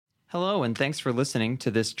Hello, and thanks for listening to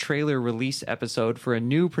this trailer release episode for a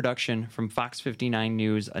new production from Fox 59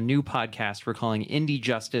 News, a new podcast we're calling Indy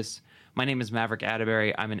Justice. My name is Maverick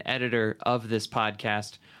Atterbury. I'm an editor of this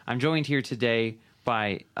podcast. I'm joined here today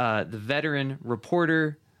by the veteran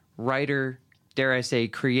reporter, writer, dare I say,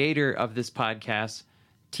 creator of this podcast,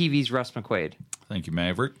 TV's Russ McQuaid. Thank you,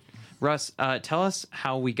 Maverick. Russ, tell us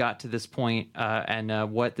how we got to this point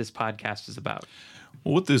and what this podcast is about.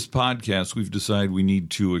 Well, with this podcast, we've decided we need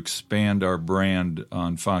to expand our brand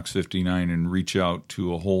on Fox 59 and reach out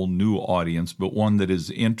to a whole new audience, but one that is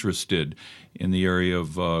interested in the area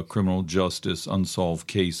of criminal justice, unsolved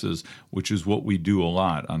cases, which is what we do a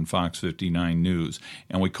lot on Fox 59 News.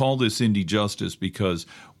 And we call this Indy Justice because,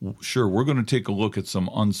 sure, we're going to take a look at some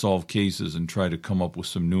unsolved cases and try to come up with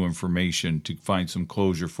some new information to find some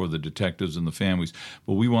closure for the detectives and the families.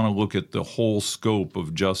 But we want to look at the whole scope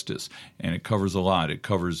of justice, and it covers a lot. It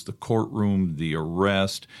covers the courtroom, the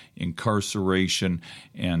arrest, incarceration,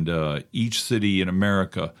 and each city in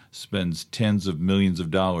America spends tens of millions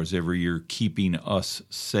of dollars every year keeping us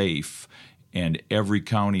safe. And every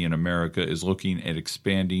county in America is looking at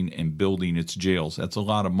expanding and building its jails. That's a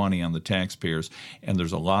lot of money on the taxpayers. And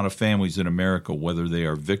there's a lot of families in America, whether they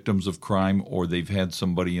are victims of crime or they've had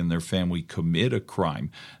somebody in their family commit a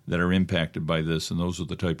crime, that are impacted by this. And those are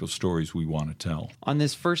the type of stories we want to tell. On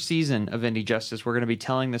this first season of Indy Justice, we're going to be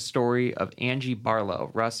telling the story of Angie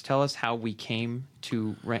Barlow. Russ, tell us how we came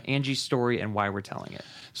to Angie's story and why we're telling it.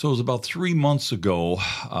 So it was about 3 months ago,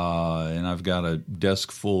 and I've got a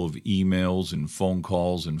desk full of emails and phone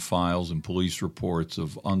calls and files and police reports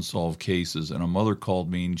of unsolved cases. And a mother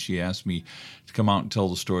called me and she asked me to come out and tell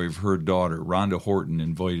the story of her daughter. Rhonda Horton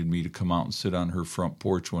invited me to come out and sit on her front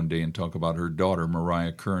porch one day and talk about her daughter,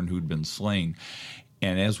 Mariah Kern, who'd been slain.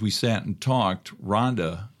 And as we sat and talked,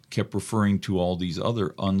 Rhonda kept referring to all these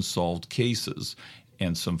other unsolved cases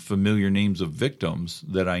and some familiar names of victims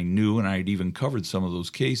that I knew, and I'd even covered some of those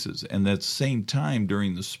cases. And at the same time,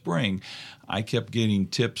 during the spring, I kept getting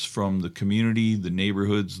tips from the community, the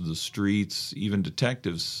neighborhoods, the streets, even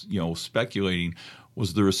detectives, speculating,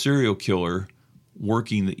 was there a serial killer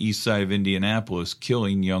working the east side of Indianapolis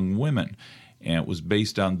killing young women? And it was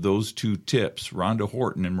based on those two tips. Rhonda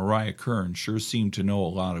Horton and Mariah Kern sure seemed to know a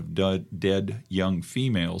lot of dead young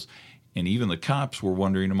females. And even the cops were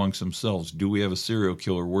wondering amongst themselves, do we have a serial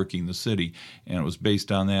killer working the city? And it was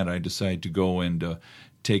based on that I decided to go and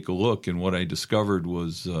take a look. And what I discovered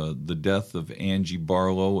was the death of Angie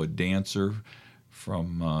Barlow, a dancer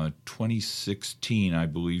from 2016. I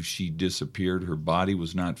believe she disappeared. Her body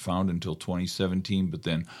was not found until 2017. But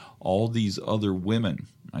then all these other women,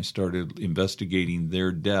 I started investigating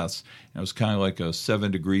their deaths. And it was kind of like a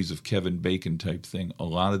 7 Degrees of Kevin Bacon type thing. A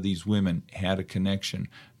lot of these women had a connection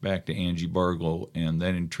back to Angie Barlow, and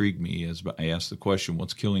that intrigued me as I asked the question,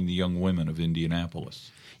 what's killing the young women of Indianapolis?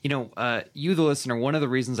 You, the listener, one of the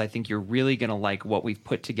reasons I think you're really going to like what we've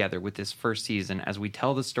put together with this first season as we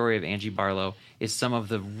tell the story of Angie Barlow is some of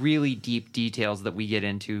the really deep details that we get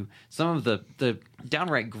into, some of the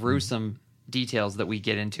downright gruesome details that we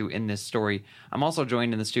get into in this story. I'm also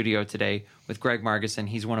joined in the studio today with Greg Margison.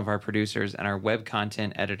 He's one of our producers and our web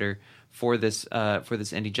content editor for this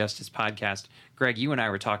Indy Justice podcast. Greg, you and I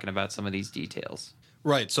were talking about some of these details.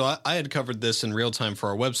 Right. So I had covered this in real time for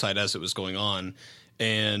our website as it was going on.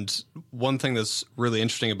 And one thing that's really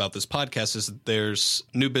interesting about this podcast is that there's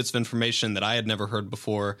new bits of information that I had never heard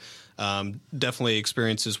before. Definitely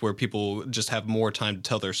experiences where people just have more time to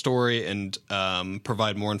tell their story and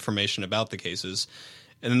provide more information about the cases.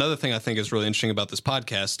 And another thing I think is really interesting about this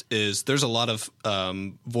podcast is there's a lot of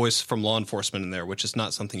voice from law enforcement in there, which is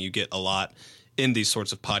not something you get a lot in these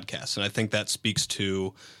sorts of podcasts. And I think that speaks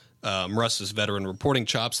to Russ's veteran reporting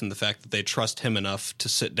chops and the fact that they trust him enough to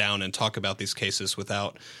sit down and talk about these cases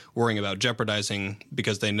without worrying about jeopardizing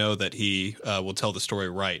because they know that he will tell the story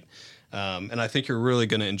right. And I think you're really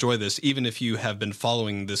going to enjoy this. Even if you have been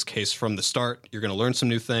following this case from the start, you're going to learn some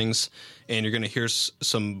new things, and you're going to hear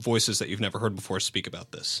some voices that you've never heard before speak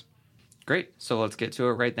about this. Great. So let's get to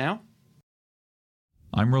it right now.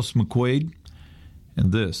 I'm Russ McQuaid,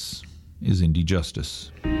 and this is Indy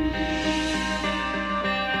Justice.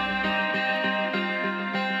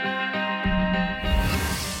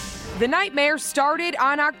 The nightmare started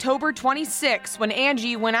on October 26 when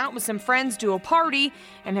Angie went out with some friends to a party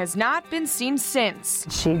and has not been seen since.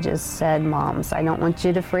 She just said, "Moms, I don't want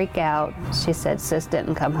you to freak out." She said, "Sis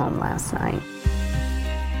didn't come home last night."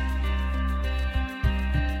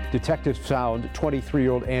 Detectives found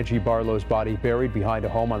 23-year-old Angie Barlow's body buried behind a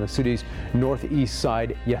home on the city's northeast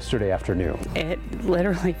side yesterday afternoon. It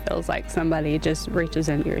literally feels like somebody just reaches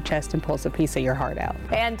into your chest and pulls a piece of your heart out.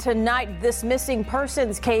 And tonight, this missing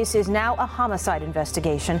persons case is now a homicide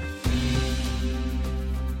investigation.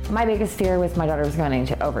 My biggest fear was my daughter was going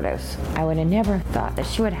to overdose. I would have never thought that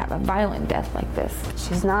she would have a violent death like this.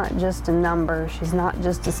 She's not just a number. She's not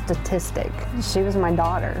just a statistic. She was my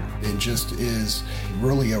daughter. It just is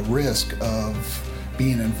really a risk of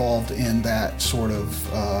being involved in that sort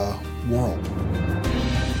of world.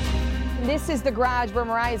 This is the garage where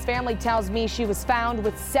Mariah's family tells me she was found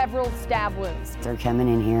with several stab wounds. They're coming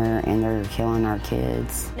in here and they're killing our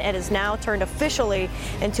kids. It is now turned officially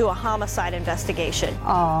into a homicide investigation.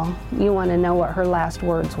 Oh, you want to know what her last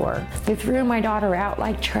words were? They threw my daughter out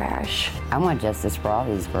like trash. I want justice for all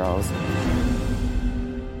these girls.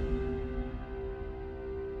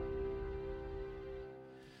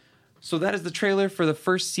 So that is the trailer for the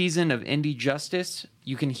first season of Indy Justice.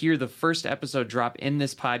 You can hear the first episode drop in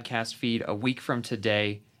this podcast feed a week from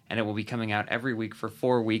today, and it will be coming out every week for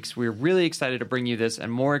 4 weeks. We're really excited to bring you this,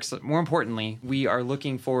 and more importantly, we are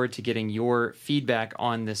looking forward to getting your feedback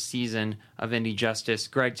on this season of Indy Justice.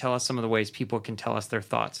 Greg, tell us some of the ways people can tell us their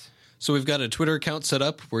thoughts. So we've got a Twitter account set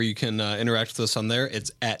up where you can interact with us on there. It's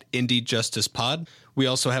at Indy Justice Pod. We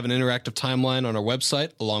also have an interactive timeline on our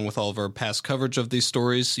website, along with all of our past coverage of these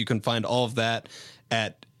stories. You can find all of that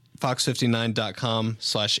at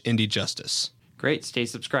fox59.com/IndyJustice. Great. Stay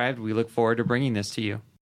subscribed. We look forward to bringing this to you.